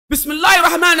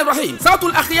Bismillahirrahmanirrahim.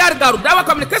 Sautul Akhyar Garu Dawa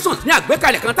Communications ní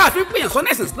àgbékalẹ̀ kan tá a fi ń pèyàn sọ́nà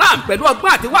ẹ̀sìn Islam pẹ̀lú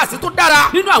ọgbọ́n àti wáàsí tó dára.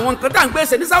 Nínú àwọn nǹkan tá à ń gbé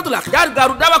ṣe ní Sautul Akhyar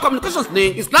Garu Dawa Communications ní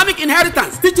Islamic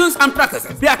Inheritance, Teachings and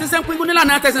Practices. Bí a ti ṣe ń pinnu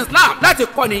nílànà ẹ̀sìn Islam láti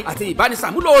kọ́ni àti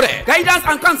ìbánisàmúlò rẹ̀. Guidance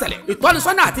and counseling,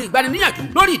 ìtọ́nisọ́nà àti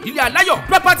ìgbaniníyànjú lórí ìdílé aláyọ̀,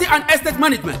 property and estate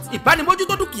management,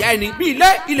 ìbánimójútó dúkìá ẹni bí ilé,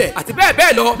 ilẹ̀ àti bẹ́ẹ̀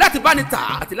bẹ́ẹ̀ lọ láti báni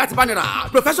tà àti láti báni rà.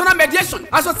 Professional mediation,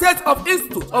 Associate of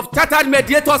Institute of Chartered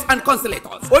Mediators and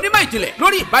Counselators. Onímọ̀ ìjìnlẹ̀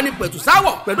lórí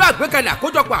ìbánipẹ̀tùsáwọ̀ pẹ̀lú àgbékalẹ̀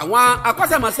àkójọpọ̀ àwọn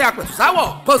akọ́ṣẹ́mọṣẹ́ apẹ̀tùsáwọ̀,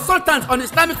 consultant on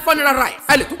Islamic funeral rights.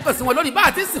 ẹ lè tún kàn sí wọn lórí bá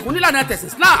a ti sìnkú nílànà tẹ̀sìn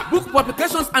Islam, book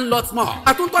publications and lots more.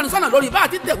 àtúntọ́nisọ́nà lórí bá a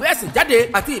ti tẹ̀wé ẹ̀sìn jáde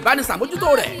àti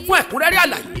ìbánisàmójútó rẹ̀. Fún ẹ̀kúnrẹ́rẹ́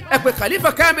àlàyé ẹ pè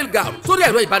Khaleefah Kamil Garu sórí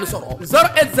ẹ̀rọ ìbánisọ̀rọ̀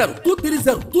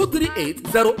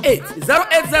 080-230-238-08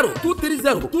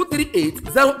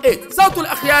 080-230-238-08. Sautul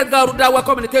Akhyar Garu Dawa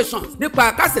Communications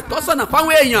nípa kásìtọ́sọ́nà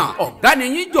fáwọn èèyàn ọ̀gá ni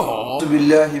yín jọ̀ọ́.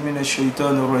 Billahi minash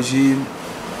shaitanir rajim.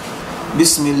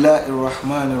 Bismillahir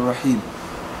rahmanir rahim.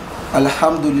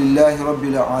 Alhamdulillahi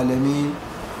rabbil alamin.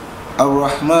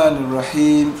 Ar-rahmanir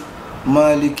rahim.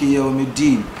 Maliki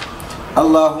yawmiddin.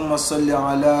 Allahumma salli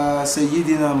ala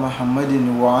sayyidina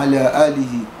Muhammadin wa ala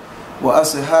alihi wa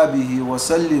ashabihi wa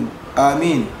sallim.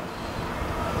 Amin.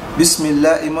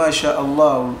 Bismillahi ma sha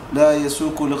Allah la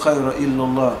yasuqu al-khayra illa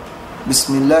Allah.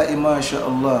 Bismillahi ma sha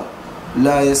Allah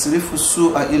la yasrifu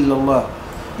as-su'a illa Allah.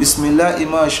 Bismillahi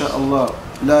ma sha Allah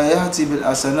لا يأتي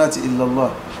بالحسنات إلا الله.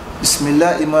 بسم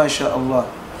الله ما شاء الله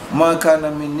ما كان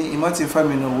من نعمة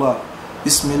فمن الله.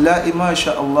 بسم الله ما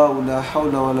شاء الله لا حول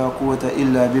ولا قوة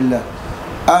إلا بالله.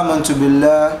 آمنت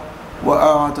بالله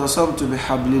وأعتصمت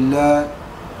بحبل الله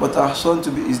وتحصنت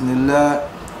بإذن الله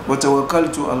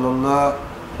وتوكلت على الله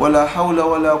ولا حول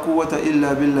ولا قوة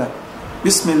إلا بالله.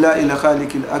 بسم الله الخالق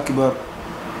الأكبر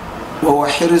وهو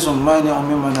حرز مانع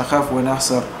مما نخاف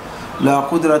ونحسر. لا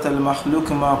قدرة المخلوق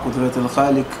مع قدرة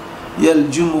الخالق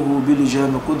يلجمه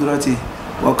بلجام قدرته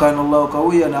وكان الله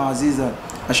قويا عزيزا.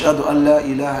 أشهد أن لا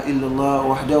إله إلا الله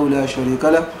وحده لا شريك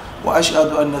له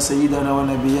وأشهد أن سيدنا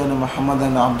ونبينا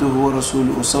محمدا عبده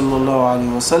ورسوله صلى الله عليه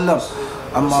وسلم.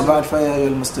 أما بعد فيا أيها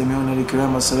المستمعون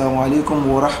الكرام السلام عليكم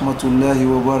ورحمة الله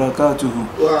وبركاته.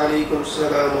 وعليكم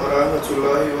السلام ورحمة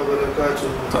الله وبركاته.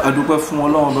 أدوك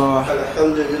فمولون بوا.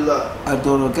 الحمد لله.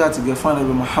 أدوركات جفان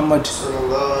أبي محمد. صلى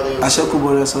الله عليه وسلم. أشكو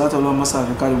بري صلاة الله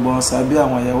مسافة كاربون سابيا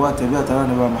ويوات تبيا ترى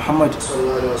نبي محمد. صلى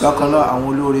الله عليه وسلم. لكن لا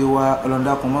أمولوري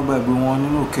وألنداكم مبا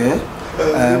بيوانينو كه.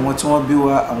 àwọn tí wọ́n bí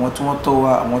wa, àwọn tí wọ́n tọ́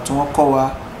wa, àwọn tí wọ́n kọ́ wa,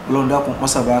 Ọlọ́run dákun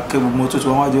mọ́sàbà kẹ́ gbogbo tó ti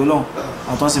wọ́n wájú Ọlọ́run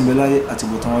àwọn tó ń sìn bẹ láyé àti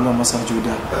bọ̀tán Ọlọ́run mọ́sàájú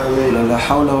dá la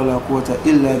hawla wala quwwata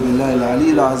illa billahi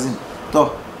al-aliyyil azim. Tọ́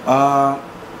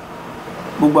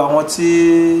gbogbo àwọn tí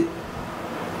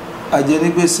a jẹ ní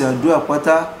gbèsè àdúrà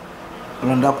pátá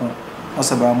Ọlọ́run dákun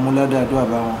mọ́sàbà mú ládà àdúrà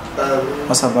bá wọn,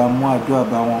 mọ́sàbà mú àdúrà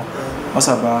bá wọn,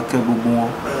 mọ́sàbà kẹ́ gbogbo wọn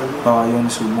báwa yọ ní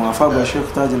ṣùgbọ́n àfàgbà Sheikh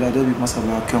Tajul Adabi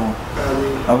mọ́sàbà kẹ́ wọn,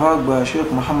 àfàgbà Sheikh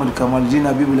Muhammad Kamal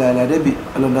Awwal Adabi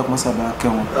Ọlọ́run dákun mọ́sàbà kẹ́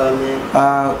wọn.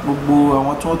 Gbogbo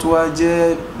àwọn tí wọ́n tó wá jẹ́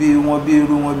bí wọn bí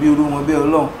irú wọn bí irú wọn bí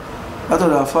Ọlọ́run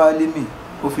látọ̀dọ̀ àfà Alimi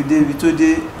ó fi dé ibi tó dé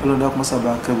Ọlọ́run dákun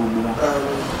mọ́sàbà kẹ́ gbogbo wọn.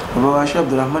 Bàbá wa Sheikh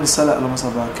Abdulrahman Salah Ọlọ́run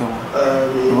mọ́sàbà kẹ́ wọn.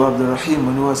 Bàbá Abdulrahim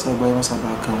oníwàsí àgbáyé mọ́sàbà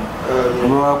kẹ́ wọn.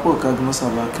 Bàbá wa kó kagi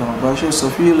mọ́sàbà kẹ́ wọn. Bàbá Sheikh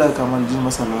Sofiyullah Kamal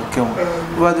mọ́sàbà kẹ́ wọn.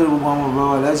 Bàbá dé gbogbo àwọn bàbá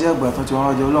wa láti àgbà tó ti wọn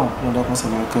wájú Ọlọ́run Ọlọ́run dákun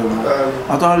mọ́sàbà kẹ́ wọn.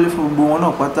 Àtọ́rọ́ lé fún gbogbo wọn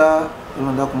náà pátá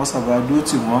Ọlọ́run dákun mọ́sàbà dúró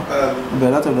tì wọ́n. Ibẹ̀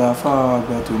látọ̀dọ̀ àfà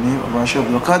àgbà tó ní Bàbá Sheikh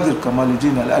Abdulkadir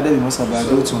Kamaluddin Al-Adabi mọ́sàbà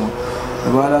dúró tì wọ́n.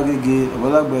 Bàbá alágége, bàbá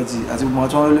alágbàjì àti gbogbo àwọn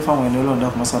tó wọ́n lé fáwọn ẹni Ọlọ́run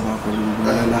dákun mọ́sàbà pẹ̀lú gbogbo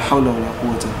la hawla wala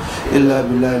quwwata illa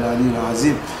billahi al-aliyyil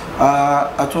azim.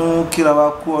 A tún kíra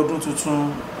wa kú ọdún tuntun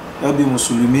ẹbí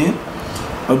mùsùlùmí,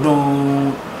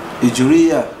 ọdún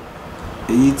Hijrah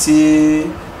èyí tí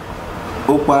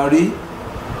ó parí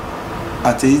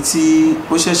àti èyí tí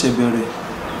ó ṣẹ̀ṣẹ̀ bẹ̀rẹ̀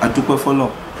àdúpẹ́ fọ́lọ̀.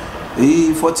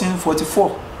 Èyí 1444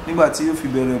 nígbà tí ó fi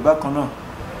bẹ̀rẹ̀ bákan náà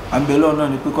à ń bẹ Ọlọ́run náà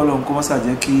ni pé k'Ọlọ́run kó má ṣà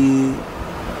jẹ́ kí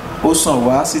ó sàn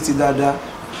wá sí ti dáadáa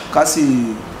ká sì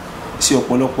ṣe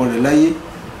ọ̀pọ̀lọpọ̀ rẹ̀ láyé.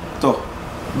 Tọ́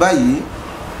báyìí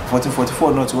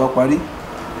 1444 náà ti wá parí,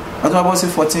 wọ́n tún wá bọ́ sí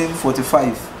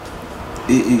 1445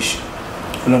 AH.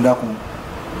 Ọlọ́run dákun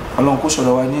Ọlọ́run kó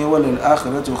sọ̀rọ̀ wa ní walal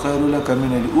akhiratu khairun laka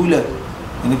minal ula,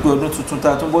 ẹni pé ọdún tuntun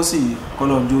tá a tún bọ́ sí yìí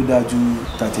k'Ọlọ́run jó dáa ju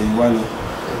tàtẹ̀yìnwá lọ.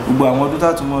 Gbogbo àwọn ọdún tá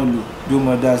a tún mọ́ lò yóò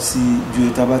mọ́ dáa sí ju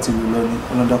ètò bá ti lò lọ ní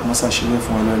Ọlọ́run dákun mọ́ ṣàṣírí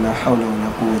fún wa la hawla wala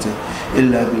quwwata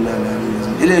illa billahi al-aliyyil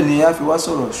azim. Ilé ni a fi wá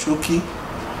sọ̀rọ̀ ṣókí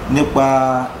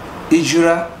nípa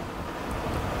Hijrah.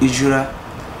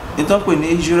 Ìtàn pè ní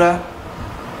Hijrah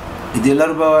èdè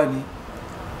Lárúbáwá ni.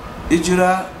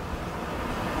 Hijrah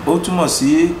ó túmọ̀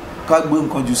sí ká gbé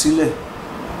nǹkan jù sílẹ̀,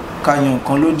 ká yan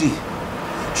nǹkan lódì.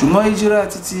 Ṣùgbọ́n Hijrah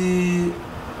títí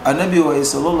Ànábì wa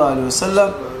sallallahu alaihi wasallam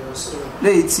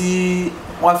léyìí tí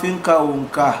wọ́n fi ń ka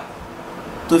òǹkà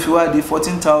tó fi wá di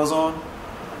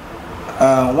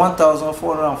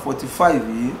 1445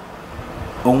 yìí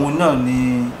òun náà ni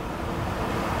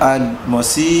a mọ̀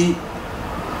sí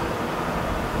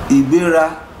ìgbéra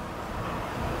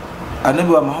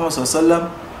Ànábì wa Muhammad sallallahu alaihi wasallam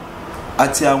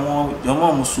àti àwọn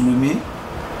jàmáà mùsùlùmí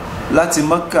láti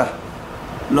Mẹ́kà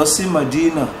lọ sí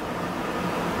Madina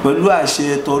pẹ̀lú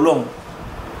àṣẹ t'Ọlọ́hun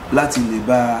láti lè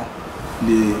bá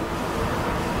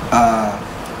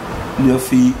lè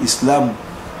fi Islam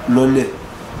lọ́lẹ̀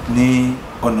ní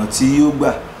ọ̀nà tí yóò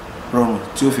gbà rọrùn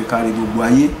tí ó fi kárí gbogbo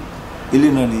ayé. Ilé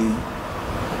náà ni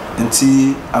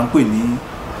tí a ń pè ní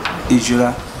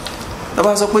Hijrah. Tá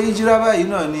bá sọ pé Hijrah báyìí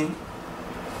náà ni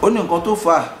ó ní nǹkan tó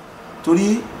fà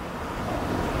torí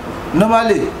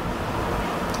normally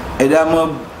ẹ̀dá mọ́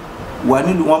wà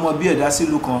nílùú wọn mọ́ bí ẹ̀dá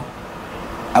sílùú kan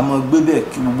a mọ́ gbé bẹ́ẹ̀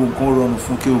kí gbogbo nǹkan rọrùn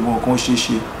fún kí gbogbo nǹkan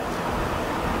ṣe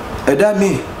ẹ̀dá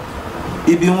míì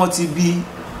ibi wọ́n ti bí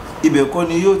ibẹ̀ kọ́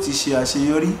ni yóò ti ṣe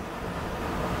àṣeyọrí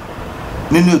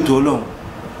nínú ètò Ọlọ́run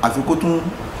àfi kó tún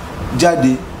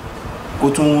jáde kó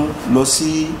tún lọ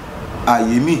sí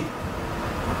ààyè míì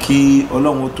kí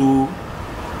Ọlọ́run tó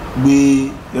gbé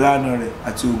ìrànà rẹ̀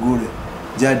àti ògo rẹ̀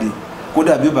jáde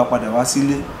kódà bí ó bá padà wá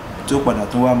sílé tó padà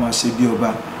tó wá máa ṣe bí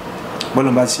ọba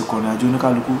bọ́lọ̀ bá ti ṣe kọ̀nà àjò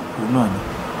oníkálukú òun náà ni.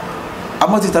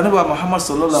 Àmọ́ ti Ànábì Muhammad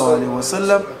sallallahu alaihi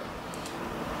wasallam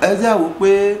ẹjẹ́ àwò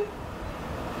pé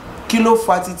kí ló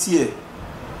fa títí ẹ̀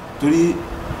torí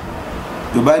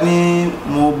Yorùbá ní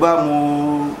mo bá mo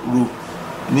rò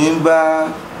ní bá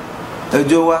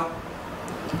ẹjọ́ wá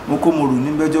mo kó mo rò ní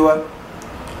bẹ́jọ́ wá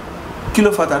kí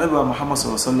ló fa Ànábì Muhammad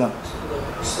sallallahu alaihi wasallam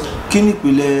kí ni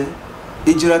ìpìlẹ̀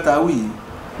Hijrah tàwí yìí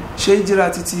ṣé Hijrah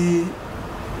títí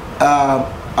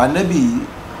Ànábì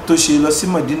tó ṣe lọ sí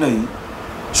Madina yìí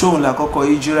ṣóhun lákọ́kọ́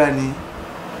Hijrah ni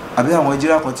àbí àwọn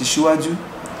Hijrah kan ti ṣíwájú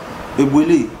gbogbo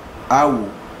ilé àwò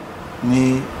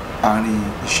ní àárín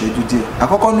ìṣẹ́jú díẹ̀.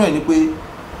 Àkọ́kọ́ náà ni pé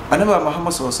Ànábì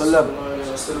Muhammad sallallahu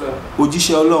alaihi wasallam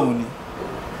òjíṣẹ́ Ọlọ́run ni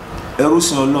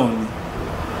ẹrúsìn Ọlọ́run ni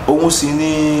òun sì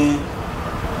ni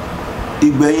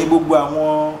ìgbẹ̀yìn gbogbo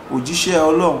àwọn òjíṣẹ́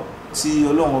Ọlọ́run tí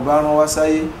Ọlọ́run bá rán wá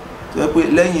sáyé tó yẹ pé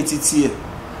lẹ́yìn títí ẹ̀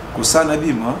kò sánàbì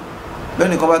mọ́ bẹ́ẹ̀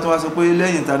nìkan bá tún wá sọ pé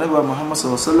lẹ́yìn tànábì Muhammad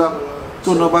sallallahu alaihi wasallam tó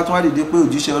náà bá tún wá dìde pé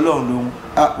òjíṣẹ́ Ọlọ́run lòun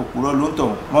òpùrọ́ ló ń tọ̀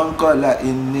man qala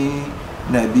inni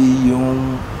nabiyyun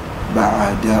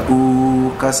ba'dahu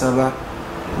kasaba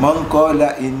man qala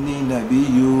inni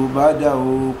nabiyyun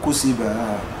ba'dahu kusiba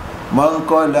man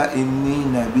qala inni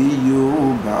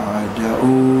nabiyyun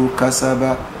ba'dahu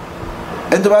kasaba.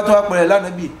 Ẹni tó bá tún wá pẹ̀rẹ̀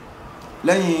lánàbì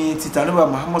lẹ́yìn ti tànábì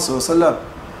Muhammad sallallahu alaihi wasallam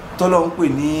tọ́lọ́ ń pè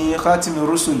ní khatimi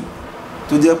rusul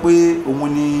tó jẹ́ pé òun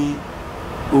ni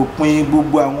òpin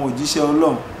gbogbo àwọn òjíṣẹ́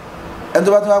Ọlọ́run. Ẹni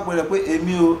tó bá tún wá pẹ̀rẹ̀ pé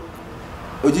èmi o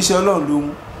òjíṣẹ́ Ọlọ́run lòun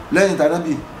lẹ́yìn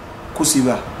tànábì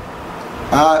kusiba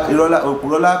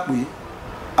òpùrọ́lá pé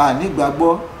a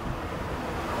nígbàgbọ́.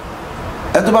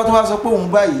 Ẹni tó bá tún wá sọ pé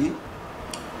òun báyìí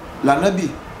lànábì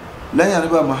lẹ́yìn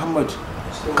ànábì Muhammad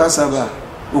kasaba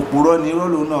òpùrọ́ ni irọ́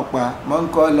lòun náà pa man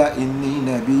qala inni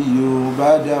nabiyyun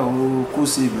ba'dahu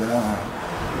kusiba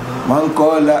man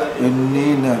qala inni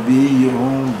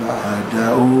nabiyyun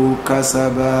ba'dahu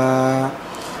kasaba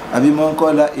àbí man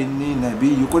qala inni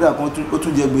nabiyyun kódà kan ó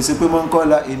tún jẹ gbèsè pé man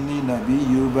qala inni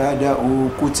nabiyyun ba'dahu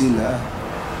kutila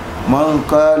man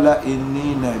qala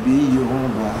inni nabiyyun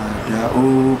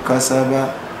ba'dahu kasaba.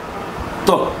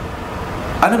 Tó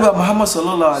Ànábì Muhammad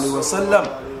sallallahu alaihi wasallam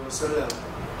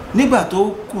nígbà tó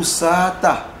kù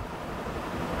sáátà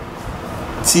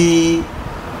tí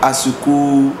àsìkò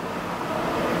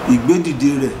ìgbédìde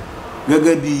rẹ̀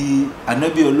gẹ́gẹ́ bí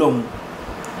ànábì Ọlọ́run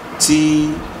tí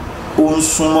ó ń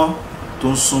súnmọ́ tó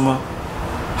ń súnmọ́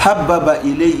hababa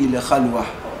ilayhi al-khalwa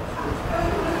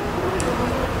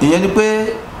ìyẹn ni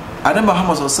pé ànábì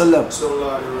Muhammad sallallahu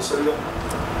alaihi wasallam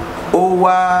ó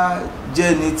wá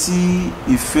jẹ́ ni tí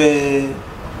ìfẹ́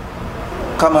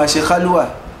ká máa ṣe khalwa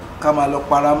ká máa lọ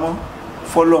paramọ́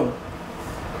fọ́lọ́run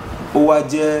ó wá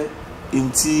jẹ́ in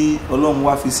tí Ọlọ́run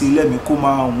wá fi sí lẹ́mìí kó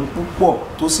máa hùn púpọ̀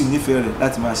tó sì nífẹ̀ẹ́ rẹ̀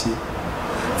láti máa ṣe.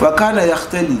 fakana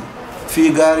yakhtali fi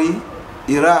gari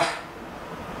Hijrah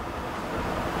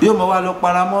yóò máa wá lọ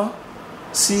paramọ́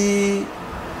sí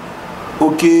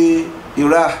òkè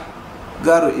Hijrah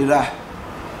Garu Hijrah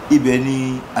ibẹ̀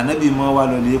ni ànábì máa wá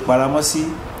lọ lè paramọ́ sí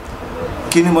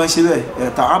kí ni máa ṣe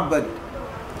bẹ́ẹ̀ ta'abbad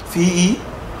fi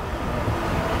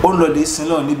ó ń lọ lè sin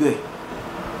lọ́wọ́ níbẹ̀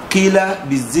kíla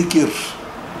bizikir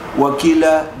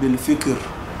wakila bilfikir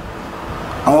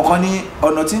àwọn kan ní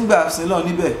ọ̀nà tí ń gbà sin lọ́wọ́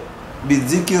níbẹ̀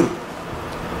bizikir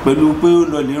pẹ̀lú pé ó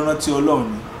lọ lè rántí Ọlọ́run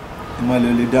ni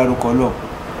ìmọ̀lẹ̀ lè dárúkọ Ọlọ́run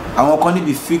àwọn kan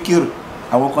níbi fikir,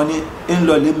 àwọn kan ní ń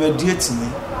lọ lé meditate ni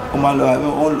ó máa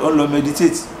lọ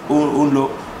meditate ó ń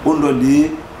lọ lé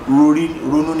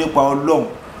ronú nípa Ọlọ́run.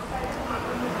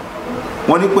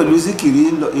 wọ́n ní pẹ̀lú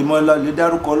zikiri ìmọ̀lá lè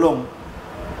dárúkọ Ọlọ́run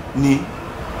ni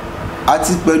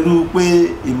àti pẹ̀lú pé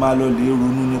ìmọ̀lá lè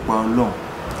ronú nípa Ọlọ́run.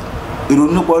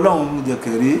 ìrònú nípa Ọlọ́run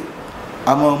jẹ̀kẹ̀rẹ́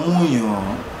a máa mú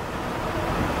yàn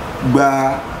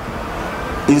gba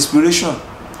inspiration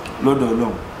lọ́dọ̀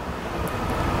Ọlọ́run.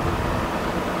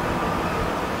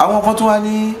 àwọn kan tó wá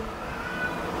ní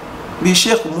bí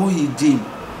Sheikh Muhyiddin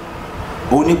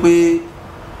òun ní pé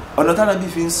ọ̀nà tí Ànábì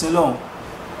fi ń sin Ọlọ́run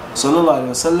sallallahu alaihi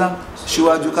wasallam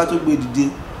síwájú ká tó gbé dìde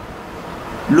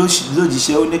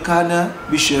lójíṣẹ́ ó ní kánà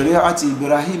bí shari'ati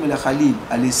Ibrahim al-Khalil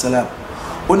alayhi salam,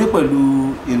 ó ní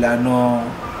pẹ̀lú ìlànà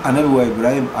Ànábì wa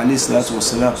Ibrahim alayhi salatu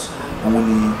wassalam òun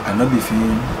ni Ànábì fi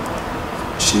ń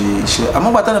ṣe iṣẹ́.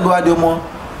 àmọ́ gbà tí Ànábì wá dé ọmọ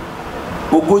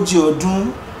 40 ọdún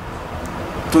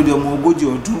tó di ọmọ 40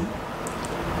 ọdún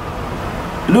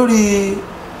lórí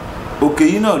òkè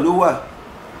yìí náà ló wà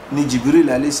ní Jibril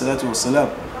alayhi salatu wassalam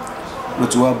ló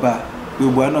ti wá bá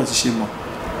gbogbo náà ti ṣe mọ̀.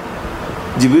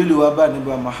 Jibril wá bá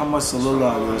níbà Muhammad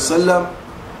sallallahu alaihi wasallam,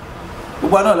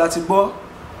 gbogbo náà láti gbọ́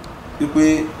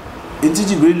wípé etí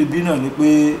Jibril bí náà ni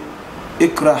pé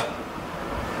ikra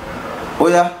ó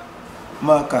yá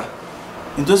máa kà,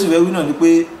 ní tó sì fẹ́ wí náà ni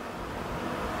pé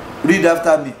read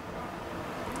after me.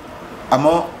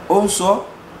 àmọ́ ó ń sọ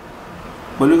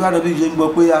pẹ̀lú ká Ànábì jẹ́ ń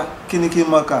gbọ́ pé ya kí ni kí n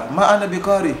máa kà má Ànábì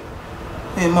kọ́rì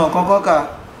ìmọ̀ kọ́kọ́ kà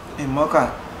ìmọ̀ kà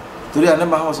torí Ànábì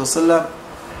Muhammad sallallahu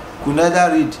could neither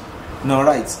read nor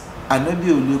write. Ànábì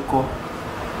ò lè kọ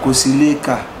kò sì lè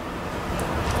kà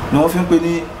ni wọ́n fi ń pè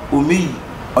ní omi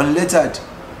unlettered,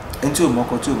 ẹni tí ò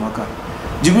mọ́kọ tí ò mọ́kà.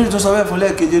 Jibril tó sọ bẹ́ẹ̀ fún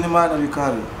lẹ́ẹ̀kejì ní má Ànábì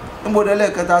kọ́rì nígbòdè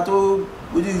lẹ́ẹ̀kẹta tó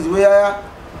ojú ìwé yáyá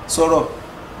sọ̀rọ̀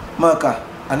máa kà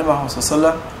Ànábì Muhammad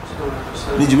sallallahu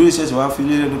ní Jibril ṣẹ̀ṣẹ̀ wá fi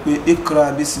lélẹ̀ ní pé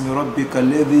ikra bismi rabbika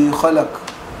alladhi khalaq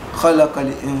khalaqal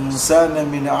insana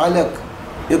min alaq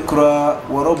ikra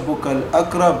wa rabbukal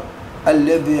akram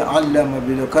alladhi allama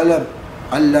bil qalam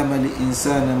allama al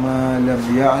insana ma lam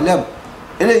ya'lam.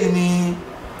 eléyìí ni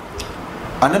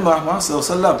Ànábì Muhammad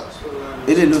sallallahu alaihi wasallam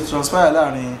eléyìí ló transpire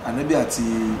láàrin Ànábì àti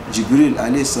Jibril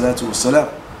alayhi salatu wassalam.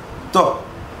 tó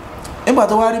nígbà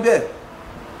tó wá rí bẹ́ẹ̀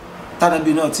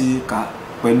tánàbí náà ti kà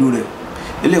pẹ̀lú rẹ̀,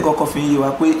 ilé kọ́kọ́ fi ń yé wa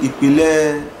pé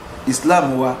ìpìlẹ̀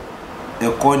Islam wa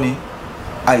ẹ̀kọ́ ni,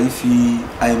 àìfi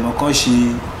àìmọ̀kan ṣe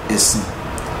ẹ̀sìn.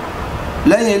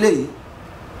 lẹ́yìn eléyìí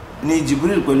ni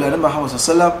Jibril pẹ̀lú Ànábì Muhammad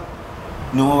sallam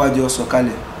ni wọ́n wá jọ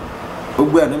sọ̀kalẹ̀. ó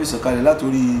gbé Ànábì sọ̀kalẹ̀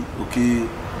látòrí òkè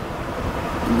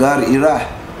Gar Hira.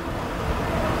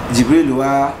 Jibril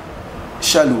wá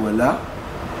ṣàlùwàlá,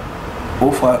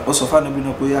 ó sọ fún Ànábì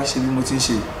náà pé yá ṣe bí mo ti ń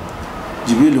ṣe.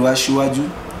 Jibril wá síwájú,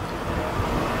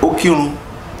 ó kírun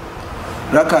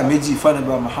rákà méjì fún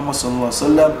Ànábì Muhammad sallallahu alaihi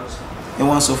wasallam.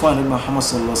 wọ́n sọ fún Ànábì Muhammad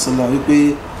sallallahu alaihi wasallam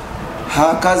wípé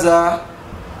hakaza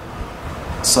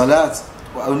salat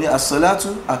ní as-salatu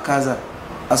akaza,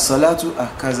 as-salatu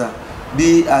akaza,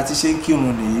 bí a ti ṣe ń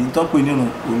kírun nìyí tó pè nírun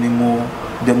òní mo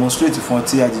demonstrate fún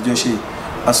tí àjíjọ ṣe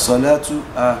as-salatu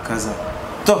akaza.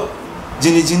 tó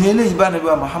jìnnìjìnnì eléyìí bá Ànábì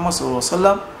Muhammad sallallahu alaihi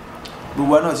wasallam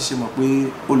gbogbo náà ti ṣe mọ̀ pé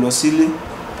ó lọ sílé.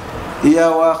 ìyá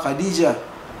wa Khadija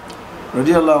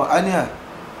radiyallahu anha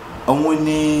àwọn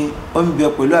ni ó ń bẹ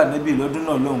pẹ̀lú Ànábì lọ́dún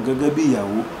náà lọ́hùn gẹ́gẹ́ bí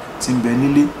ìyàwó tí ń bẹ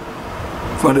nílé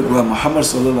fún Ànábì Muhammad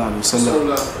sallallahu alaihi wasallam.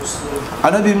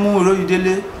 Ànábì mú ìròyìn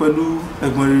délé pẹ̀lú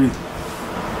ẹ̀gbọ́n rere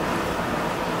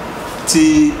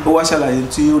tí ó wá ṣàlàyé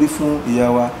tí ó rí fún ìyá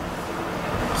wa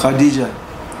Khadija.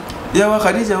 ìyá wa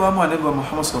Khadija wá mú Ànábì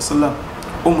Muhammad sallallahu alaihi wasallam,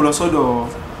 ó mú lọ sọ́dọ̀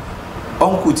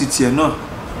ọ̀nkù títí ẹ̀ náà,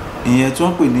 ìyẹn tí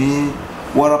wọ́n pè ní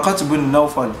Warakatu bin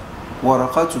Nawfal.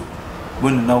 Warakatu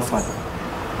bin Nawfal.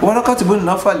 Warakatu bin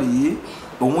Nawfal yìí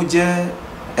òun jẹ́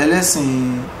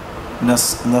ẹlẹ́sìn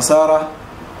Nasara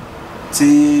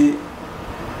tí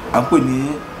a ń pè ní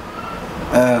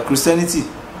Christianity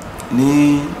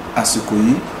ní àsìkò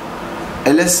yìí.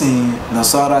 ẹlẹ́sìn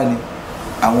Nasara ni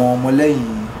àwọn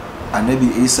ọmọlẹ́yìn Ànábì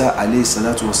Isa alayhi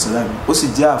salatu wassalam. ó sì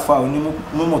jẹ́ àfáà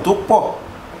onímọ̀ tó pọ̀,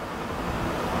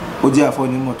 ó jẹ́ àfáà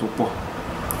onímọ̀ tó pọ̀.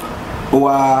 ó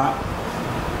wá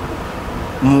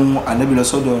mú Ànábì lọ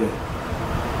sọ́dọ̀ rẹ̀.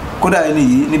 kódà ẹni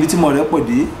yìí níbi tí mọ̀ rẹ̀ pọ̀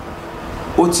dé,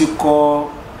 ó ti kọ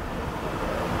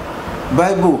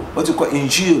Bible, ó ti kọ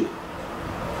Injil,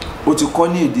 ó ti kọ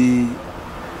ní èdè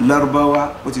Lárúbáwá,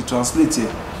 ó ti translate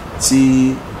ẹ̀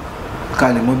tí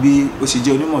kalẹ̀ mọ́ bí ó ṣe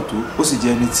jẹ́ onímọ̀ tó, ó sì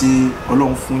jẹ́ ẹni tí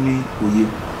Ọlọ́run fún ní òye.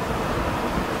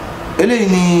 eléyìí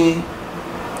ni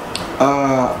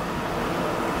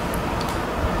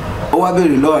ó wá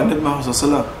béèrè lọ́wọ́ Ànábì Muhammad sallallahu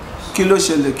alaihi wasallam kí ló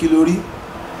ṣẹlẹ̀, kí ló rí.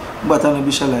 nígbà tí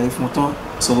Ànábì ṣàlàyé fún tán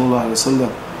sallallahu alaihi wasallam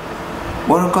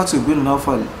Waraqatu bin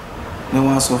Nawfal ni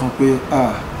wọ́n sọ fún pé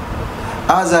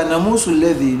aza namusu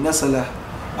alladhi nasala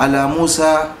ala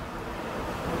Musa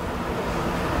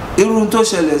irun tó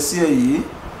ṣẹlẹ̀ sí ẹ yìí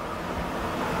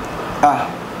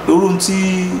irun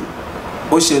tí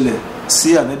ó ṣẹlẹ̀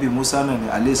sí Ànábì Musa náà ni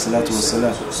alayhi salatu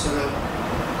wassalam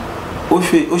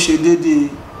ó ṣe déédéé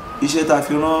iṣẹ́ tá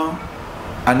fi rán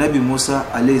Ànábì Musa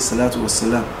alayhi salatu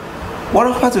wassalam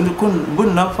Waraqatu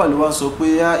bin Nawfal wá sọ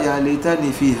pé ya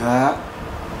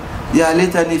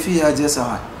laytani fiha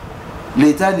jasa'a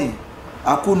laytani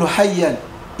akunu hayyan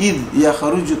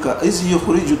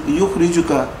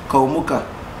yukhrijuka qaumuka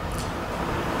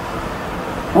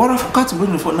Waraqatu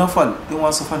bin Nawfal ní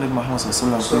wọ́n sọ fún Ànábì Muhammad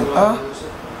sallallahu alaihi wasallam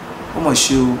ó mọ̀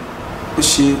ṣe ó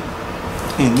ṣe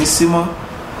ìní símọ́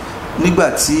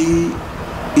nígbàtí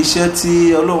iṣẹ́ tí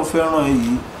Ọlọ́run fẹ́ràn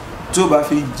yìí tí ó bá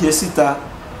fi jẹ síta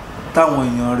táwọn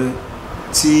èèyàn rẹ̀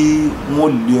tí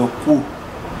wọ́n lé ọ kúrò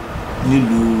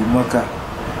nílùú Mọ́kà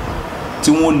tí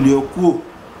wọ́n lé ọ kúrò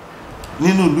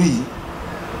nínú ìlú yìí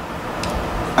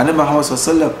Ànábì Muhammad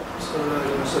sallallahu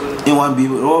ìwọ̀n bí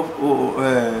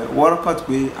Waraqatu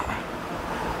pé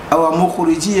àwọn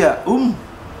mukhrijiya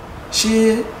ṣé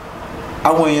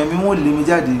àwọn èèyàn mi wọ́n lé mi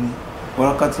jáde ni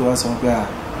Waraqatu wá sọ pé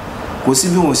kò sí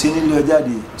bí wọ́n ṣe nílé ọ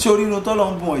jáde tí orírun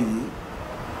tọ́lọ́run bùn yìí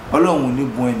Ọlọ́run ní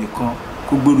bùn ẹnìkan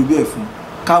kó gbèrú bẹ́ẹ̀ fún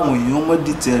káwọn èèyàn mọ́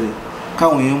dìtẹ̀ rẹ̀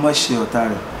káwọn èèyàn mọ́ ṣe ọ̀tá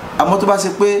rẹ̀ àmọ́ tó bá ṣe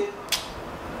pé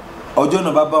ọjọ́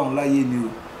náà bá bá òun láyé ni o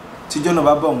tí ọjọ́ náà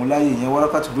bá bá òun láyé ìyẹn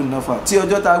Waraqatu bin Nawfal tí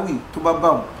ọjọ́ ta wí tó bá bá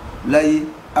òun láyé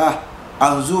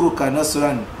anzuruka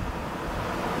nasran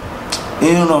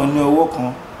ìran ní ọwọ́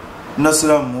kan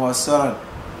nasran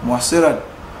muwasiran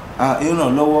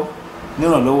ìrànlọ́wọ́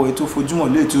nírànlọ́wọ́ ètò fojúmọ̀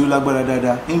lè tó lágbára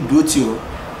dáadáa ń dúró tì ọ́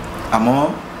àmọ́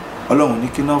Ọlọ́run ní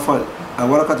kí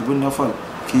Waraqatu bin Nawfal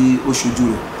kí ó ṣojú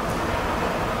rẹ̀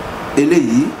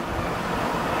eléyìí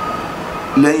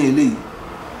lẹ́yìn eléyìí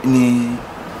ni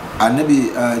Ànábì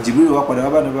Jibril wá padà wá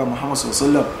bá Ànábì Muhammad sallallahu alaihi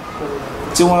wasallam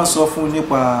tí wọ́n sọ fún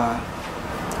nípa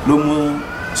ló mú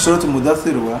Suratul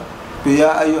Mudaththir wá pé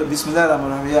bismillahir rahmanir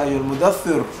rahim ya ayyuhal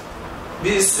mudaththir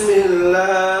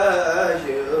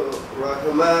bismillahir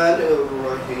rahmanir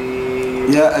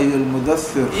rahim ya ayyuhal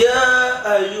mudaththir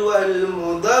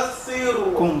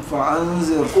qum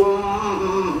fa'anzir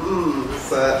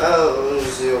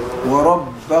wa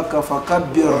rabbaka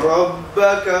fakabbir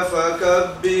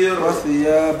wa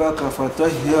thiyabaka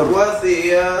fatahhir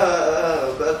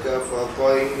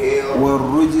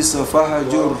والرجس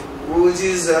فهجر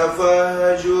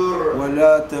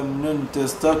ولا تمنن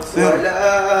تستكثر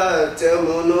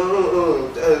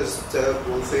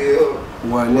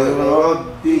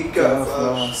ولربك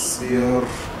فاصبر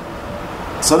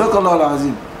صدق الله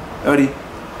العظيم أري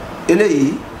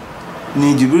إليه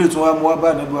ni Jibril tún wá mú wá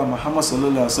bá Ànábì Muhammad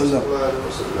sallallahu alaihi wasallam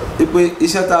ipe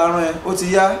iṣẹ́ tá rán ẹ ó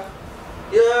ti yá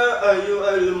ya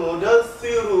ayyuhal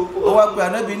mudaththir ó wá pé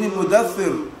Ànábì ní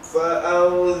mudaththir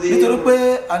nítorí pé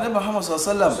Ànábì Muhammad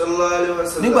sallallahu alaihi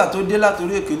wasallam nígbà tó dé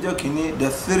látorí èkéjọ́ kìíní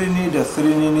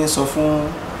dẹ̀thíríní ní sọ fún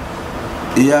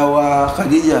ìyá wa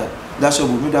Khadija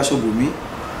dáṣọ́bùmí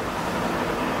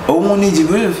òun ni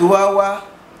Jibril fi wá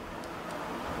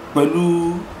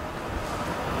pẹ̀lú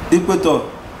ìpẹ́tọ̀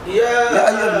ya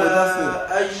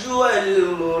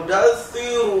ayyuhal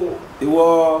mudaththir ìwọ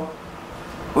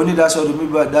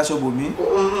onídáṣọ́bùmí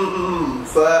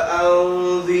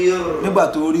fa'anzir nígbà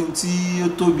tó rí tí ó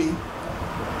tóbi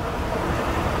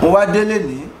wọ́n wá délé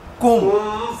ní kún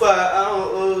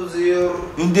fa'anzir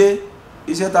ǹdé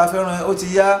iṣẹ́ ta fẹ́ràn ó ti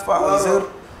yá fa'anzir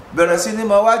bẹ̀rẹ̀ sí ní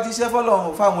ma wá jíṣẹ́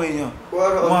fọ́lọ́run fáwọn èèyàn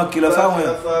wọn kìlọ̀ fáwọn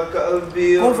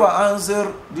èèyàn kún fa'anzir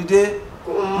dìde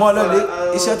mọ́ lọ́lẹ̀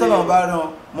iṣẹ́ tọ́lọ́run bá rán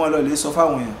mọ́ lọ́lẹ̀ sọ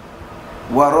fáwọn èèyàn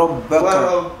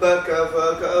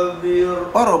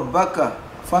wa rabbaka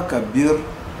fakabbir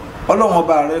Ọlọ́run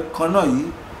ọba rẹ̀ kan náà yìí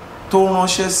tó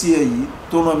ránṣẹ́ sí ẹ yìí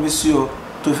tó rán mi sí ọ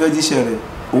tó fẹ́ jíṣẹ́ rẹ̀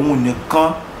òun nìkan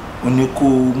òní kó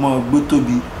mọ́ gbé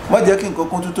tóbi má jẹ́ kí nǹkan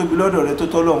kan tó tóbi lọ́dọ̀ rẹ tó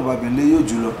tọ́lọ́run bàbá ilé yóò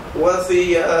jùlọ. wa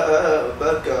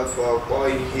thiyabaka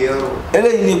fatahhir.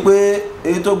 eléyìí ni pé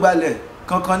èyí tó gbalẹ̀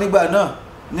kankan nígbà náà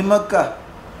ní Mẹ́kà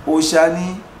òòṣà ní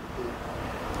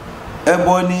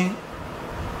ẹbọ ní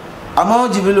àmọ́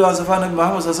Jibril wá sọ fún Ànábì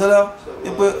Muhammad sallallahu alaihi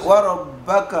wasallam pé wa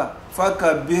rabbaka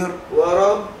fakabbir. wa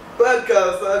rabbaka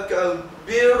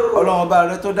fakabbir. Ọlọ́run ọba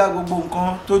rẹ tó dá gbogbo nǹkan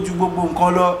tó ju gbogbo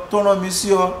nǹkan lọ tó rán mi sí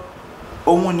ọ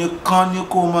òun nìkan ni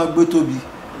kó máa gbé tóbi.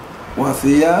 wa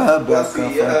thiyabaka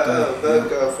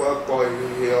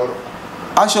fatahhir.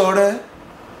 aṣọ rẹ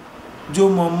jó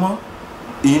mọ́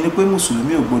èyí ni pé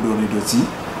mùsùlùmí ò gbọdọ̀ rìn ìdọ̀tí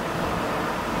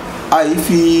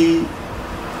àìfi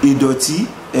ìdọ̀tí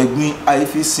ẹ̀gbin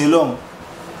àìfi sin lọ́hùn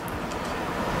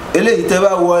eléyìí tẹ́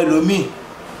bá wọ ẹlòmíì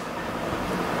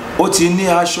ó ti ní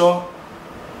aṣọ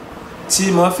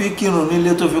tí mo fi kírun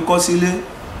nílé tó fi kọ́ sílé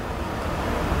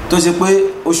tó ṣe pé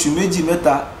oṣù méjì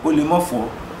mẹ́ta ó lè mọ́ fọ́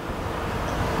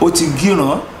ó ti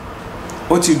gíràn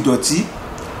ó ti dọ̀tí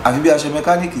àfi bí aṣọ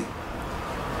mẹkáníìkì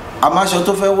àmọ́ aṣọ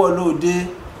tó fẹ́ wọ̀ lóde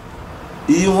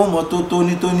iye wọn mọ́ tó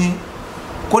tónítóní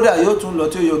kódà yóò tún lọ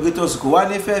tí ó yọ gétọ̀sì kò wá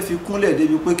ní fẹ́ fi kúnlẹ̀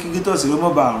débi pé kí gétọ̀sì ló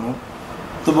mọ̀ bá àrùn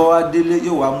tó bá wá délé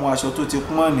yóò wá mú aṣọ tó ti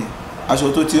pọ́n ní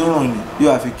aṣọ tó ti rùn ní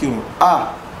yóò àfi kírun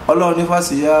ọlọ́run ní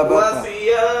fásiyá bákà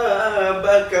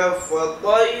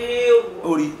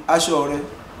orí aṣọ rẹ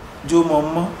jó mọ́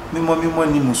mọ́ mímọ́ mímọ́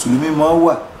ni mùsùlùmí mọ́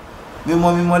wà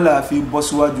mímọ́ mímọ́ là fi bọ́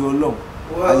síwájú ọlọ́run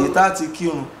àyè tá ti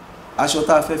kírun aṣọ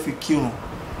tá a fẹ́ fi kírun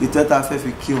ìtẹ́ tá a fẹ́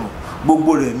fi kírun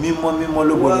gbogbo rẹ̀ mímọ́ mímọ́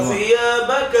ló gbọ́dọ̀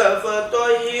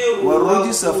wọ́n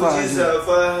rọ́jí sàfàhàjò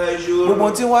gbogbo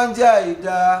tí wọ́n ń jẹ́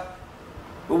àìdá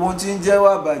gbogbo tí ń jẹ́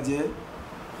wà bàjẹ́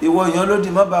ìwọ èèyàn lódì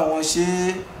má bá wọn ṣe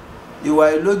ìwà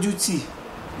ìlójútì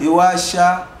ìwà àṣà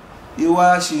ìwà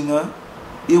àṣìná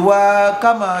ìwà ká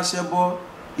máa ṣẹbọ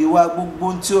ìwà gbogbo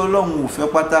tí ọlọ́run ò fẹ́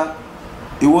pátá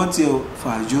ìwọ tí ò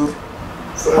fàájò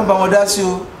wọ́n bá wọn dá sí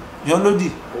o èèyàn lódì.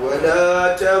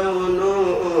 ولا تمنن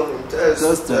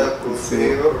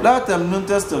تستكثر لا تمنن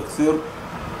تستكثر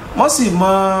wọ́n sì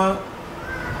máa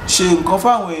ṣe nǹkan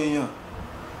fáwọn èèyàn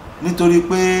nítorí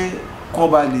pé kán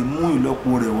ba lè mú ìlọ́po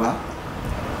rẹ̀ wá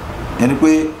yẹni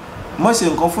pé má ṣe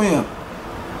nǹkan fún èèyàn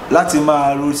láti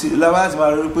máa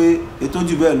rí pé ètò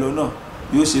jù bẹ́ẹ̀ lọ́nà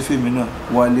yóò ṣe fèmí náà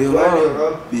wà lè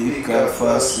rabbika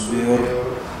fasbir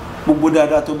gbogbo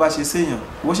dáadáa tó bá ṣe séèyàn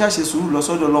wọ́n ṣàṣe sùúrù lọ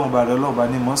sọ́dọ̀ ọlọ́run bá rẹ̀ ọlọ́run bá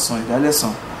ní mọ́ san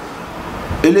ìdálẹ́sàn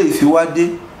eléyìí fi wá dé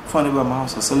fún àníbà Muhammad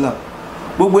sallam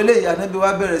gbogbo eléyìí ànábì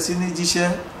wá bẹ̀rẹ̀ sí ní jíṣẹ́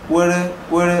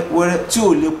wẹ́rẹ́ tí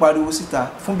ò lè pariwo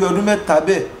síta fún bí ọdún mẹ́ta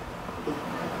bẹ́ẹ̀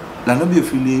lànàbì ò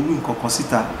fi lè wí nǹkan kan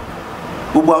síta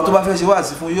gbogbo àwọn tó bá fẹ́ ṣe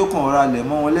wáàsí fún yóò kàn ọ̀rá lẹ̀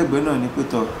mọ́ wọn lẹ́gbẹ̀ẹ́ náà ní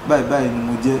pẹ́tọ̀ báyìí báyìí ni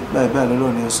mo jẹ́ báyìí báyìí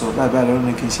lọ́lọ́run ni ẹ sọ báyìí báyìí lọ́lọ́run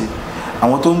ni kì í ṣe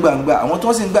àwọn tó ń gbà àwọn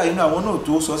tó sì ń gbà inú àwọn náà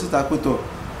tó sọ síta pẹ́tọ̀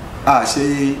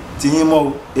àṣẹ tìyín mọ́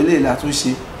o eléyìí la tún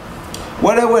ṣe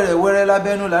wẹ́rẹ́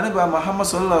lábẹ́nú lànàbà Muhammad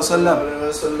sallallahu alaihi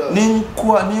wasallam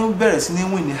ní bẹ̀rẹ̀ sí ní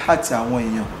wìn ní hàtì àwọn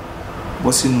èèyàn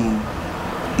bọ́ sínú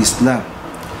Islam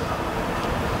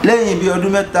lẹ́yìn bí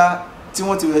ọdún mẹ́ta tí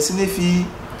wọ́n ti bẹ̀rẹ̀ sí ní fi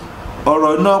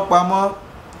ọ̀rọ̀ náà pamọ́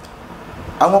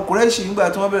àwọn Kùrẹ́ṣì nígbà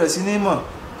tí wọ́n bẹ̀rẹ̀ sí ní mọ̀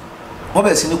wọ́n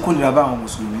bẹ̀rẹ̀ sí ní kónira bá àwọn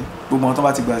mùsùlùmí gbogbo wọn tó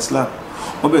bá ti gba Islam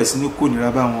wọ́n bẹ̀rẹ̀ sí ní kónira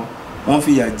bá wọn wọ́n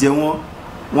fi ìyà jẹ wọn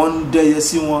wọ́n ń dẹ́yẹ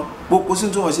sí wọn gbogbo sí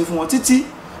tí wọ́n ṣe fún wọn títí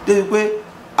débi pé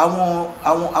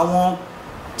àwọn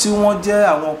tí wọ́n jẹ́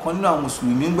àwọn kan nínú àwọn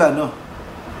mùsùlùmí gbà náà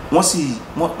wọ́n sì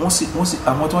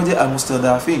àwọn tí wọ́n jẹ́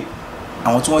almustadafin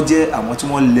àwọn tí wọ́n jẹ́ àwọn tí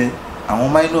wọ́n lẹ àwọn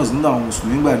minors nínú àwọn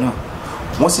mùsùlùmí gbà náà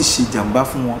wọ́n sì ṣe jàǹbá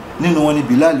fún wọn nínú wọn ni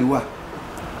Bilal wà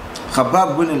Khabbab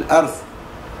bin al-Arth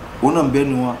òun náà ń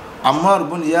bẹ́nu wọn Ammar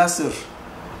bin Yasir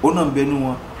òun náà ń bẹ́nu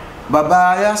wọn bàbá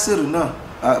Yasir náà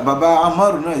bàbá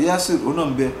Ammar náà Yasir òun náà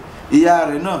ń bẹ ìyá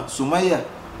rẹ̀ náà Sumayya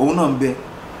òun náà ń bẹ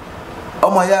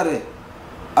ọmọ ìyá rẹ̀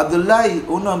Abdullahi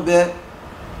òun náà ń bẹ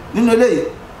nínú eléyìí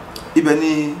ibẹ̀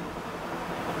ni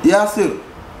Yasir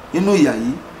nínú ìyà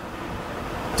yìí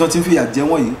tó ti fi ìyà jẹ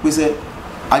wọ́n yìí pèsè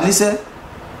àníṣe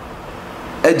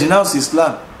ẹ denounce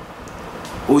Islam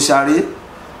òṣàrè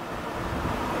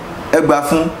ẹgbà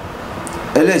fún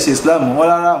ẹlẹ́ṣẹ̀ Islam wọn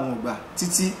lára àwọn ọgbà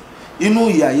títí inú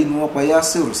ìyà yìí ni wọ́n pa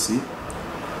Yasir sí.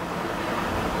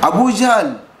 Abu Jahl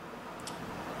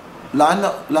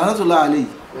la'natullah alayhi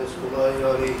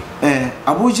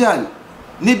Abu Jahl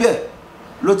níbẹ̀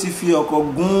ló ti fi ọkọ̀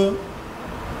gún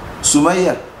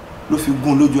Sumayya ló fi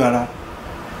gún lójú ara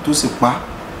tó sì pa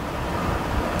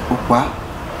ó pa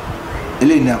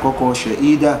eléyìí ní àkọ́kọ́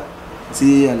ṣẹ̀ídà tí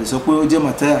a lè sọ pé ó jẹ́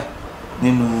màtáyà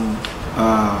nínú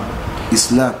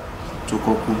Islam tó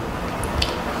kọ́kú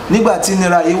nígbà tí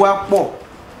nira yìí wá pọ̀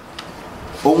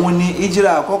òun ni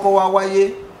Hijrah àkọ́kọ́ wá wáyé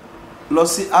lọ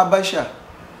sí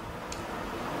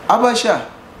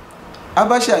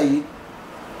Abasha yìí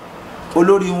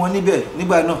olórí wọn níbẹ̀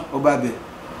nígbà náà ọba bẹ̀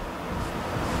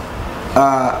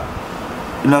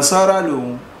Nasara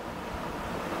lòun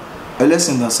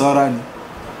ẹlẹ́sìn Nasara ni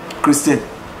Christian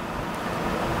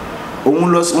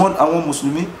òun lọ àwọn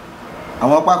mùsùlùmí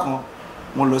àwọn apá kan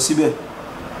wọ́n lọ síbẹ̀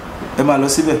ẹ máa lọ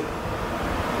síbẹ̀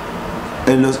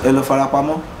ẹ lọ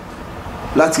farapamọ́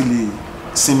láti lè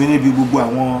sinmi níbi gbogbo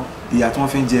àwọn ìyà tí wọ́n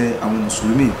fi ń jẹ àwọn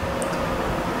mùsùlùmí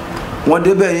wọ́n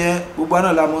débẹ̀ yẹn gbogbo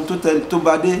náà làwọn tó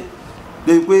bá dé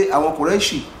débi pé àwọn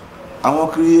Kùrẹ́ṣì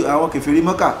àwọn kèfèrí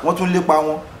Mẹ́kà wọ́n tún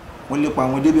lépa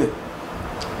wọn débẹ̀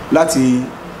láti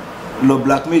lọ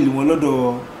blackmail wọn lọ́dọ̀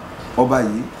ọba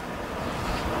yìí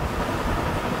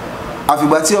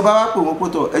àfìgbà tí ọba wá pè wọ́n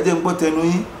pòtọ̀ ẹ jẹ́ ń gbọ́ tẹnu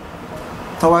yín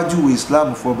tọ́wájú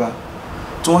Islam fọba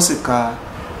tí wọ́n sì ka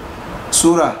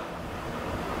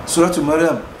suratu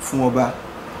Maryam fún ọba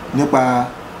nípa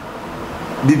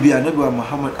bíbí ànábì wa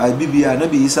Muhammad bíbí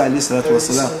ànábì Isa alayhi salatu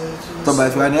wassalam tọba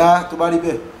ìfẹ́ ni tó bá rí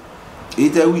bẹ́ẹ̀ èyí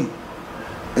tẹ́ wí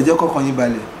ẹ jẹ́ kọ́kàn yín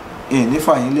balẹ̀ ẹ̀yìn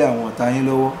nífà yín lé àwọn ọ̀tá yín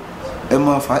lọ́wọ́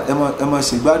ẹ máa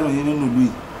ṣègbádùn yín nínú ìlú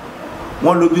yìí.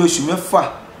 Wọ́n lò bí oṣù 6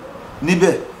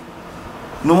 níbẹ̀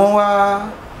ni wọ́n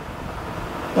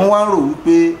wá rò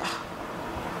wípé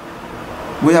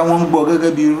bóyá wọ́n ń gbọ́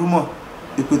gẹ́gẹ́ bí rúmọ̀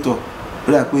ìpètọ̀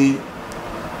rẹ̀ pé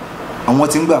àwọn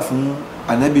tí ń gbà fún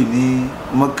ànábì ní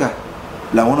Mẹ́kà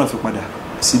làwọn náà fi padà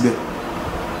síbẹ̀.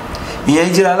 Ìyẹn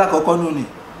Hijrah alákọ̀ọ́kọ́ nù ni.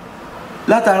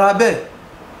 Látara bẹ́ẹ̀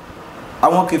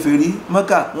àwọn kèfèrí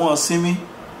Mẹ́kà wọ́n sinmi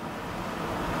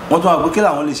wọ́n tún wá pé kí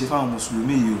làwọn lè ṣe fáwọn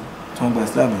mùsùlùmí yìí o tí wọ́n gba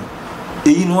Islam yìí.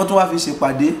 Èyí ni wọ́n tún wá fi ṣe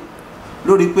pàdé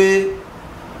lórí pé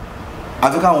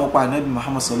àfi káwọn pa ànábì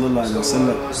Muhammad sallallahu alaihi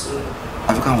wasallam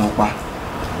àfi káwọn pa.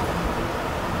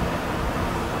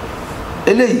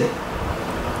 Eléyìí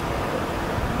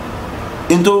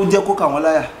in tó jẹ́ kó káwọn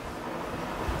láyà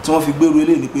tí wọ́n fi gbèrú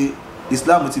eléyìí ni pé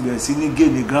Islam ti bẹ̀rẹ̀ sí ní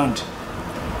gain ground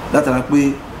látara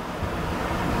pé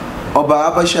ọba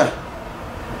Abasha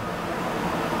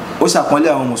ó ṣàpọ́nlé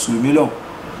àwọn mùsùlùmí lọ.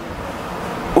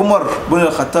 Umar bin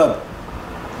al-Khattab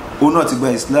òun náà ti gba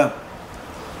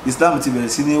Islam ti bẹ̀rẹ̀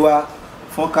sí ní wá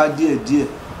fọ́nká díẹ̀díẹ̀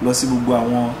lọ sí gbogbo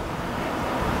àwọn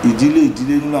ìdílé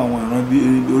nínú àwọn ìran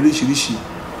oríṣiríṣi.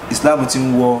 Islam ti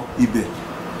ń wọ ibẹ̀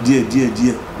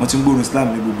díẹ̀ wọ́n ti ń gbóòrùn Islam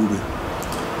ní gbogbo rẹ̀.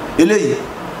 Eléyìí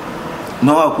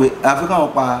náà wà pé Áfíríkà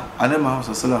wọn pa ànábì Muhammad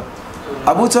sallallahu.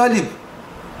 Abu Talib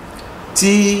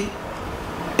tí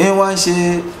wọ́n ń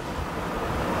ṣe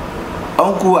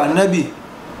ọ̀nkù ànábì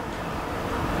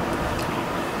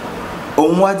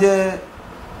òun wá jẹ́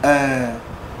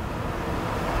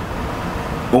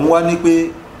òun wá ní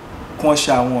pé kí wọ́n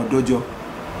ṣa àwọn ọ̀dọ́jọ́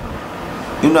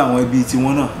nínú àwọn ẹbí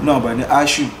tiwọn náà nínú àwọn Bani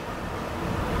Hashim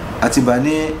àti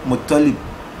Bani Muttalib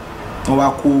wọ́n wá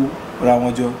kó ra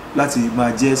wọn jọ láti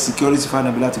máa jẹ́ security fún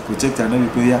ànábì láti protect ànábì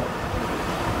pé yá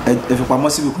ẹ fi pamọ́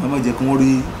síbi kan ẹ má jẹ́ kí wọ́n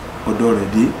rí ọ̀dọ̀ rẹ̀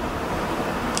dé.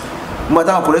 Nígbà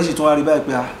táwọn Kùrẹ́ṣì tún wá rí báyìí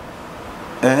pé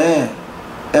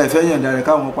ẹ fẹ́ yànda rẹ̀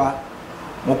káwọn pa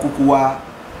wọ́n kúkú wá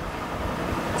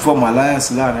form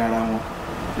alliance láàrin ara wọn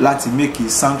láti make a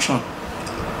sanction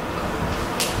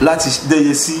láti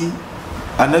dẹ́yẹ sí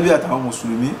ànábì àtàwọn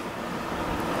mùsùlùmí.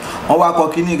 Wọ́n wá kọ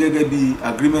kíní gẹ́gẹ́ bí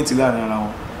agreement láàrin ara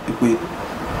wọn pé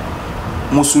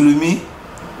mùsùlùmí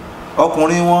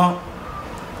ọkùnrin wọn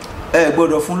ẹ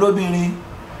gbọ́dọ̀ fún lóbìnrin,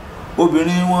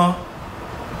 obìnrin wọn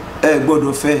ẹ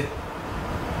gbọ́dọ̀ fẹ́,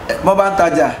 bọ́n bá ń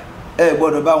tajà ẹ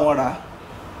gbọ́dọ̀ bá wọn rà,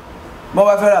 bọ́n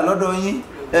bá fẹ́ rà lọ́dọ̀ yín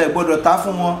ẹ gbọ́dọ̀ ta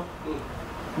fún wọn.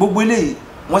 Gbogbo eléyìí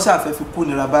wọ́n ṣàfẹ́ fi kó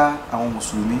nira bá àwọn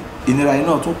mùsùlùmí. Ìnira yìí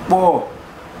náà tún pọ̀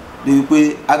débi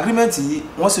pé agreement yìí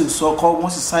wọ́n sì sọ kọ́ wọ́n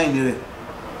sì sáìn rẹ̀,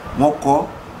 wọ́n kọ́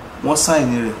wọ́n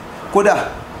sáìn rẹ̀. Kódà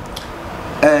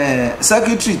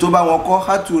secretary tó bá wọn kọ́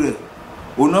hátù rẹ̀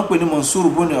òun náà pè ní Mansur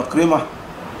bóni Akrima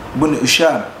bóni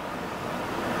Usham,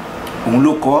 òun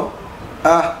ló kọ́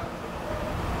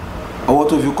ọwọ́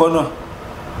tó fi kọ́ náà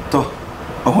tọ́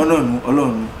ọwọ́ náà nu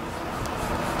Ọlọ́run nu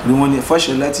rí wọn ni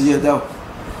fashalat yadahu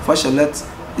fashalat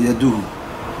yaduhu.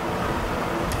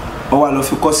 Ọwọ́ àlọ́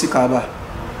fi kọ́ sí Kaaba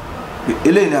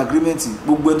eléyìí ni agreement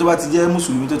gbogbo ẹni tó bá ti jẹ́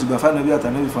mùsùlùmí tó ti gbà fún ànábì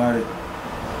àtànábì fún ara rẹ̀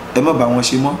ẹ má bá wọn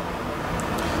ṣe mọ́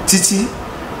títí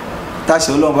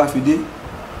táṣẹ Ọlọ́run bá fi dé.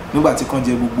 Nígbà tí kan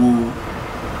jẹ gbogbo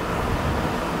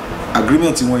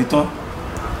agreement wọn ìtàn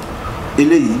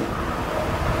eléyìí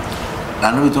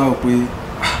lànà tó wà pé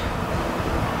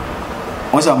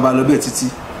wọ́n ṣàǹbá lọ bẹ́ẹ̀ títí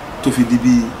tó fi di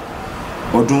bí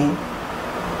ọdún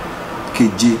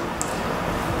 7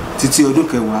 títí ọdún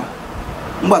 10.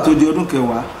 Nígbà tó di ọdún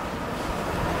 10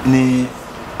 ni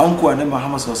ọ̀nkù ànábì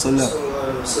Muhammad sallallahu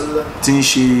alaihi wasallam tí ń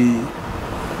ṣe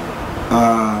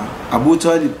Abu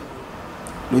Talib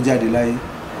ló jáde láyé.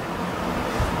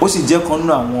 Ó sì jẹ́ kan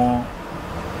nínú àwọn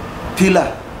pílà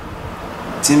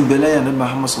tí ń bẹ lẹ́yìn ànábì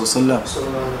Muhammad sallallahu alaihi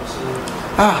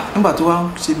wasallam. Nígbà tó wá ń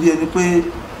ṣe bí ẹni pé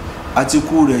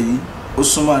àtikú rẹ̀ yìí ó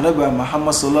súnmọ́ ànábì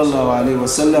Muhammad sallallahu alaihi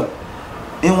wasallam.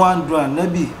 Wọ́n á dùn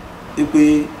ànábì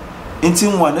pé n tí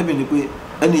wọn ànábì ni pé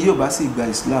ẹni yóò bá sì gba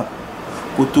Islam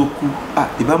kó tó kú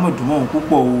ìbámọ̀dùnmọ́ òun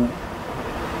púpọ̀ o.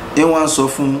 Wọ́n á sọ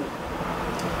fún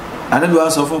ànábì wá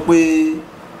sọ fún pé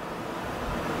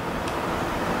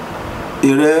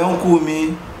ìrẹ́ ń kú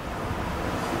mi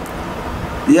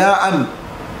ya am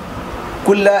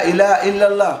kul la ilaha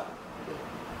illallah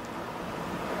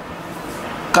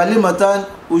kalimatan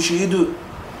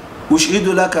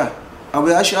ushidu laka aw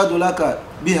ashhadu laka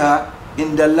biha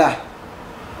indallah.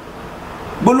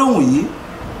 Gbólóhùn yìí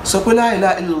sọ pé la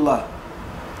ilaha illallah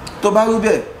tó bá rí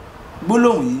bẹ́ẹ̀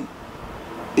gbólóhùn yìí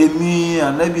èmi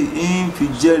ànábì ń fi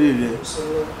jẹ́rìí rẹ̀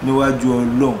níwájú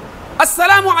Ọlọ́run.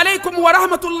 السلام عليكم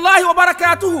ورحمة الله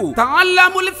وبركاته.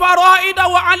 تعلموا الفرائض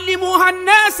وعلموها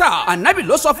الناس. النبي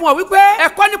ló sọ fún wa wípé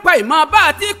ẹ̀kọ́ nípa ìmọ̀ bá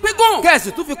àti pígùn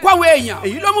kẹ́sì tún fi kọ́ àwọn èèyàn.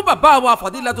 èyí ló mú bàbá wa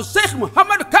fadilatu Sheikh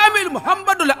Kamil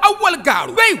Awwal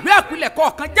Garu gbé ìwé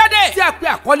àpilẹ̀kọ kan jáde tí a pè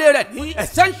àkọlé rẹ̀ ní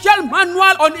Essential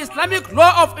Manual on Islamic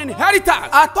Law of Inheritance.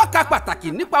 atọ́ka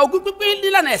pàtàkì nípa ogún pínpín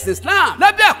nílànà ẹ̀sìn Islam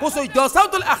lábẹ́ àkóso ìjọ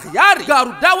Sautul Akhyari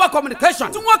Garu Dawa Communication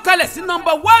tí wọ́n kalẹ̀ sí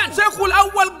number 1 Kamil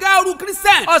Awwal Garu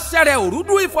Christian ọ̀sẹ̀rẹ̀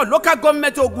òrùdú Ifọ̀ local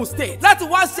government Ogun State láti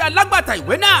wá ṣe alágbàtà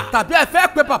ìwé náà tàbí ẹ fẹ́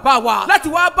pe bàbá wa láti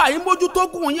wá bá yín mójútó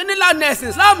gùn yín nílànà ẹ̀sìn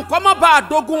Islam kó má bá a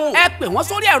dógún. ẹ pè wọ́n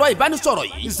sórí ẹ̀rọ ìbánisọ̀rọ̀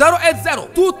yìí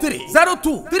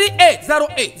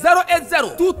 08023023808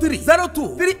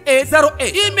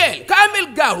 08023023808 email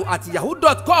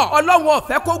kamilgaru@yahoo.com. ọlọ́run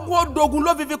ọ̀fẹ́ kó gún ó dógún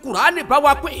ló fi Kùránì bá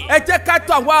wa pè. ẹ jẹ́ ká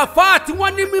tọ̀ àwọn àfáà tí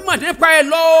wọ́n ní mímọ̀ nípa ẹ̀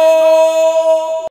lọ.